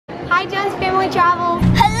Hi, Jones Family Travels.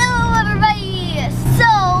 Hello, everybody. So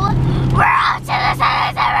we're off to the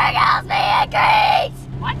St Girls Meet and Greet.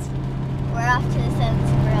 What? We're off to the St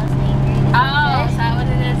Girls Meet and Greet. Oh, is that what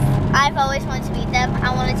it is? I've always wanted to meet them.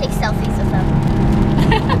 I want to take selfies with them.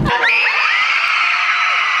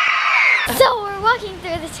 So we're walking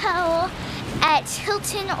through the tunnel at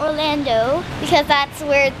Hilton, Orlando, because that's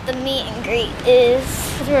where the meet and greet is.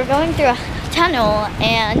 We're going through a tunnel,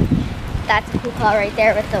 and that's a cool car right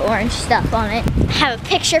there with the orange stuff on it. I have a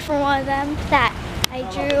picture from one of them that I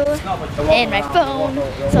drew in my phone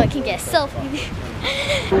so I can get a selfie.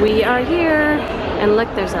 We are here, and look,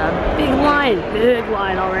 there's a big line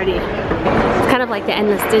already. It's kind of like the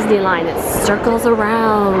endless Disney line. It circles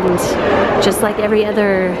around, just like every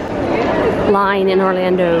other line in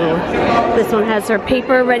Orlando. This one has her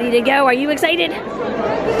paper ready to go. Are you excited?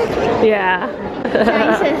 Yeah.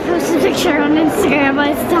 Trying to post a picture on Instagram, but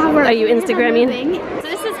it's not working. Are you Instagramming? So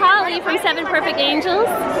this is Holly from 7 Perfect Angels.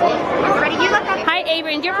 Hi,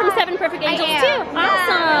 Adrian. You're from 7 Perfect Angels too.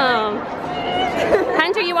 Awesome.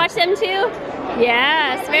 Hunter, you watch them too?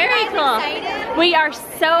 Yes, very cool. We are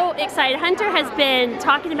so excited. Hunter has been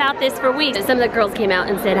talking about this for weeks. Some of the girls came out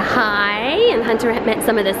and said hi, and Hunter had met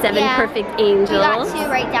some of the 7 Perfect Angels. We got to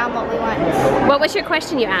write down what we want. What was your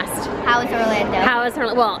question you asked? How is Orlando? How is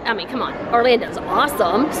Orlando? Well, I mean, come on. Orlando's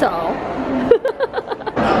awesome, so.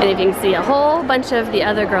 And if you can see, a whole bunch of the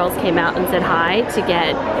other girls came out and said hi to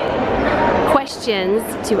get questions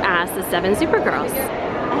to ask the 7 Supergirls.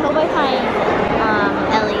 I hope I find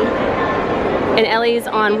Ellie. And Ellie's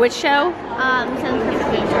on which show? 7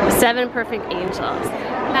 Perfect Angels. 7 Perfect Angels.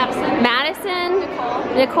 Madison. Nicole.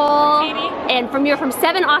 Nicole. Katie. And you're from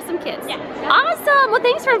 7 Awesome Kids. Yeah. Awesome. Well,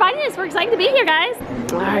 thanks for inviting us. We're excited to be here, guys.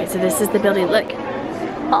 All right, so this is the building. Look,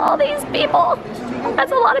 all these people.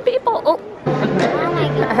 That's a lot of people. Oh. Oh my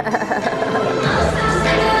god.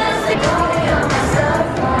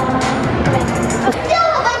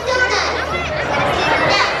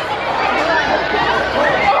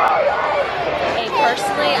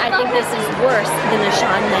 Personally, I think this is worse than the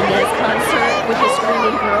Shawn Mendes concert with the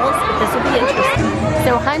screaming girls. This will be interesting.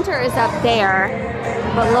 So Hunter is up there,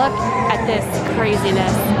 but look at this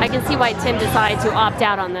craziness. I can see why Tim decided to opt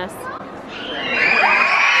out on this.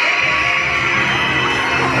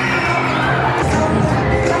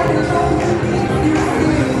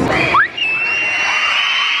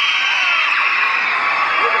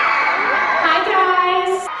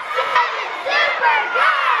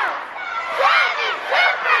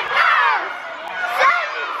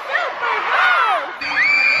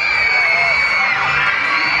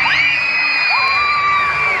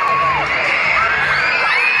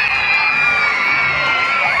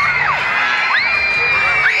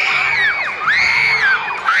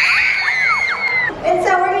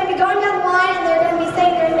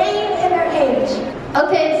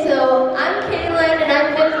 Okay, so I'm Caitlin and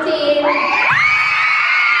I'm 15.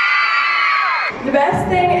 The best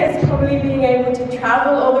thing is probably being able to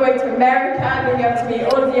travel all the way to America and being able to meet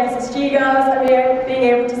all of the SSG girls and being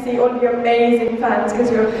able to see all of your amazing fans, because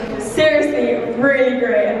you're seriously really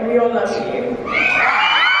great and we all love you.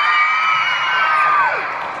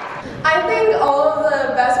 I think all of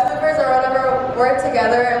the best bloopers are whenever we're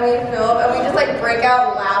together and we film and we just like break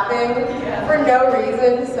out laughing for no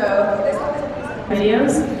reason, so.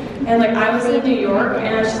 Videos, and like I was in New York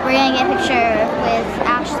and I was just We're gonna get a picture with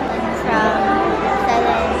Ashlyn from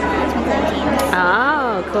 7 Teens.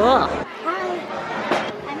 Oh, cool. Hi,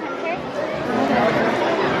 I'm Hunter.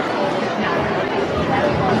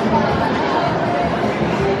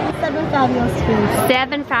 7 fabulous teens.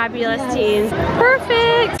 7 fabulous teens.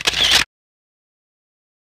 Perfect.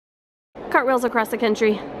 Cartwheels across the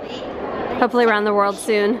country. Hopefully around the world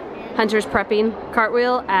soon. Hunter's prepping.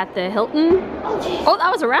 Cartwheel at the Hilton. Oh, that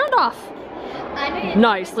was a round off.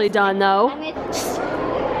 Nicely done, though. Just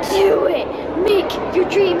do it. Make your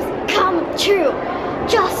dreams come true.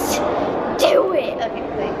 Just do it. Okay,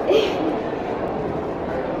 wait.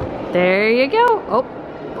 There you go. Oh,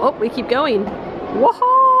 oh, we keep going.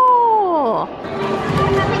 Whoa!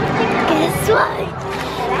 Guess what?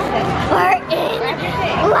 We're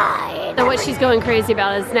in line. So what she's going crazy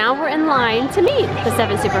about is now we're in line to meet the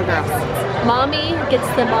 7 Supergirls. Mommy gets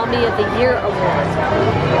the Mommy of the Year award.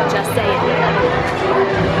 Just saying.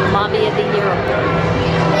 Mommy of the Year award.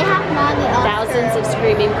 They have Mommy Oscar. Thousands of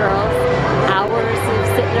screaming girls. Hours of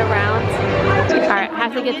sitting around. Alright, I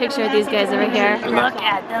have to get a picture of these guys over here. Look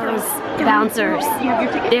at those bouncers.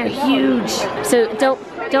 They're huge. So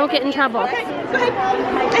don't get in trouble.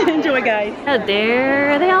 enjoy, guys. Oh,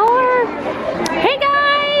 there they are. Hey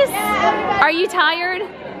guys! Are you tired?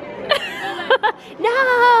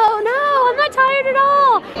 No, I'm not tired at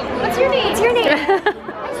all.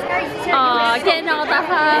 Aw, getting all the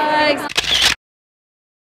hugs.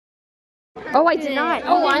 Oh, I did not.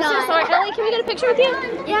 Oh, I'm so sorry. Ellie, can we get a picture with you?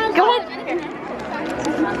 Yeah. Go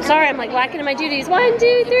ahead. Sorry, I'm like whacking in my duties. 1, 2,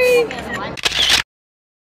 3.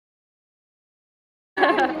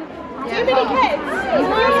 Too many kids.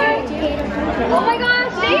 Oh my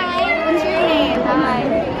gosh, thank you. What's your name? Hi.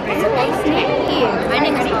 It's a nice name. My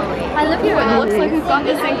name is Holly. I live here. It looks like we've got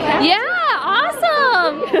this in camp. Yeah,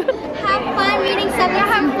 awesome. Have fun meeting Seven.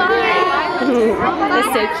 Have fun.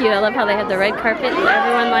 That's so cute. I love how they have the red carpet and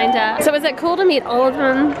everyone lined up. So was it cool to meet all of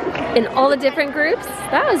them in all the different groups?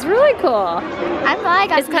 That was really cool. I thought I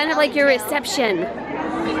got. It's kind of like your reception.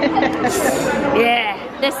 Yeah.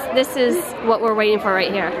 This is what we're waiting for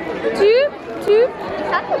right here. Doop, doop.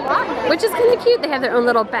 Which is kind of cute. They have their own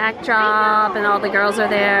little backdrop and all the girls are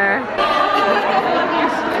there.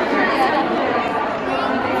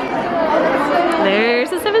 There's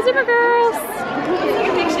the 7 Super Girls.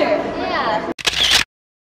 Picture. Yeah.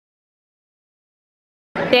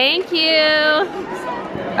 Thank you.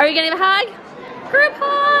 Are you getting a hug? Group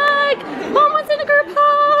hug. Mom wants in a group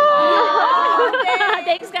hug.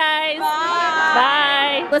 Thanks, guys.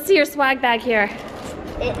 Bye. Let's see your swag bag here.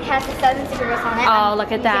 It has the 7 Super Girls on it. Oh,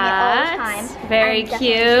 look at that. Very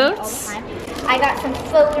cute. I got some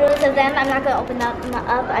photos of them. I'm not gonna open them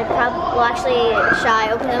up. I probably, well actually, should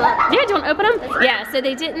I open them up? Yeah, don't open them. Yeah, so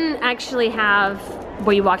they didn't actually have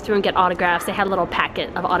where you walk through and get autographs. They had a little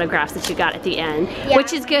packet of autographs that you got at the end,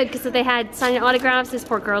 which is good because if they had signed autographs, these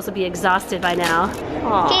poor girls would be exhausted by now.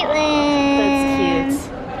 Aww, Caitlin. that's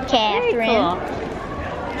cute. Catherine. Cool.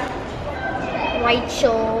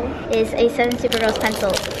 Rachel is a 7 Super Girls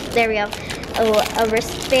pencil. There we go. A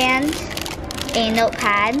wristband, a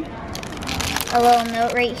notepad, a little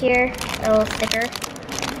note right here, a little sticker.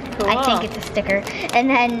 Cool. I think it's a sticker. And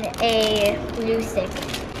then a glue stick.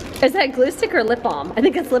 Is that glue stick or lip balm? I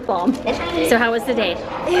think it's lip balm. So how was the date?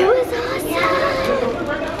 It was awesome!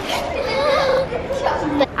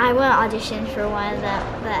 I want to audition for one of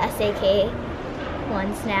the SAK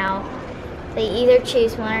ones now. They either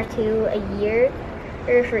choose 1 or 2 a year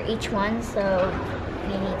or for each one, so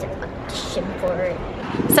we need to audition for it.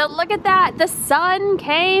 So look at that, the sun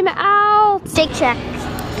came out. Shake Shack,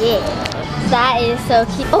 yeah. That is so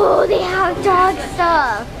cute. Oh, they have dog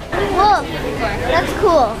stuff. Look, that's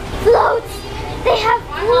cool. Floats, they have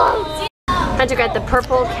floats. Hunter got the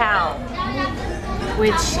purple cow,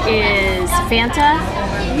 which is Fanta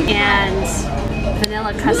and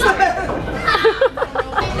vanilla custard.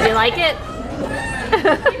 You like it?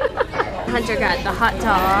 Hunter got the hot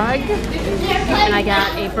dog, and I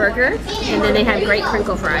got a burger, and then they have great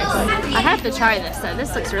crinkle fries. I have to try this though.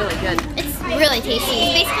 This looks really good. It's really tasty.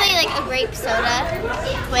 It's basically like a grape soda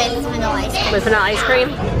with vanilla ice cream. With vanilla ice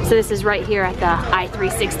cream. So this is right here at the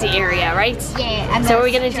I-360 area, right? Yeah. So are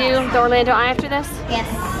we gonna do the Orlando Eye after this? Yes.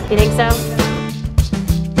 You think so?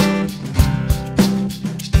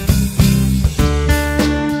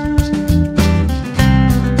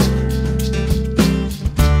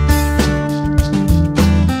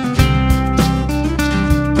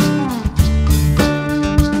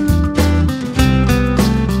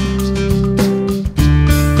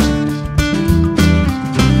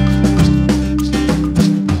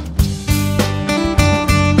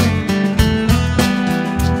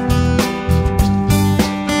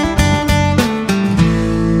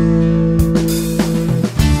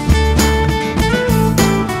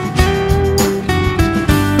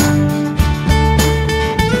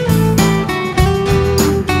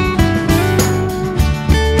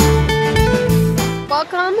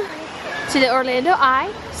 Welcome to the Orlando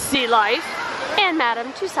Eye, Sea Life, and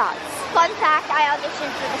Madame Tussauds. Fun fact, I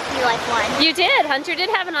auditioned for the Sea Life one. You did. Hunter did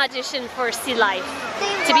have an audition for Sea Life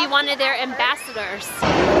to be one of their ambassadors.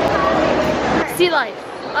 Sea Life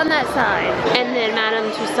on that side, and then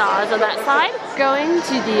Madame Tussauds on that side, going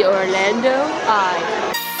to the Orlando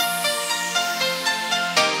Eye.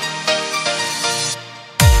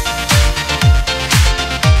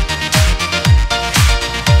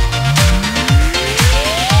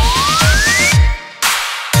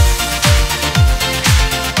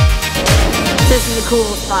 This is a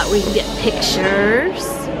cool spot where you can get pictures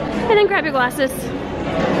and then grab your glasses.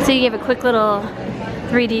 So you have a quick little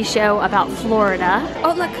 3D show about Florida.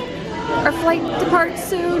 Oh look, our flight departs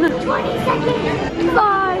soon. 20 seconds.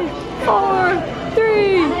 5, 4,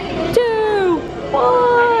 3, 2,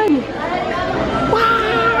 1.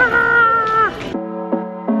 Wow!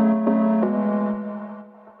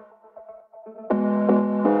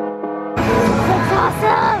 That's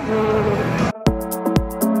awesome!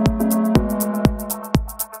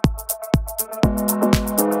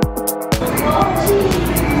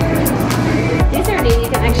 This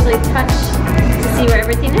touch to see where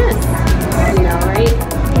everything is. I know, right?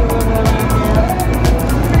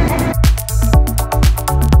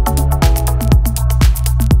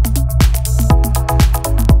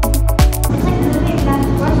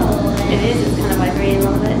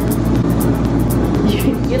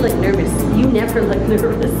 You look nervous. You never look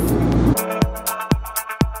nervous.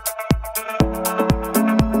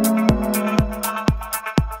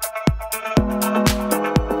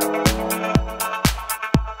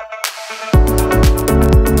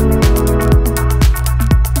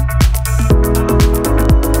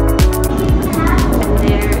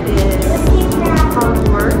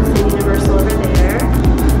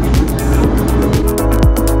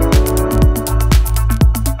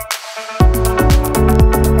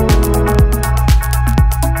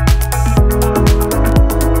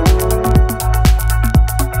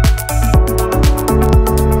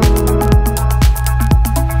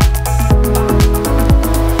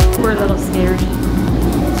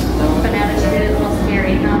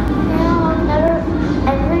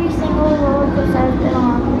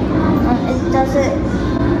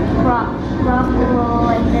 Rock roll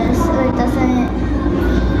like this, so it doesn't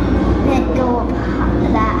go up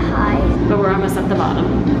that high. But we're almost at the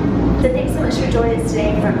bottom. So thanks so much for joining us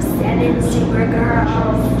today from 7 Super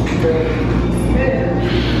Girls.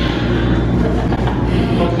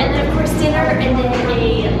 And then of course dinner, and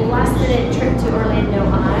then a last minute trip to Orlando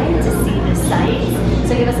Eye to see the sights.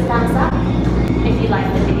 So give us a thumbs up if you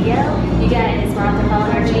liked the video. You guys, we're out there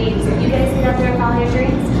following our dreams. You guys get out there and follow your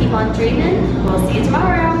dreams. Keep on dreaming. We'll see you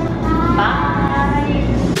tomorrow. Bye.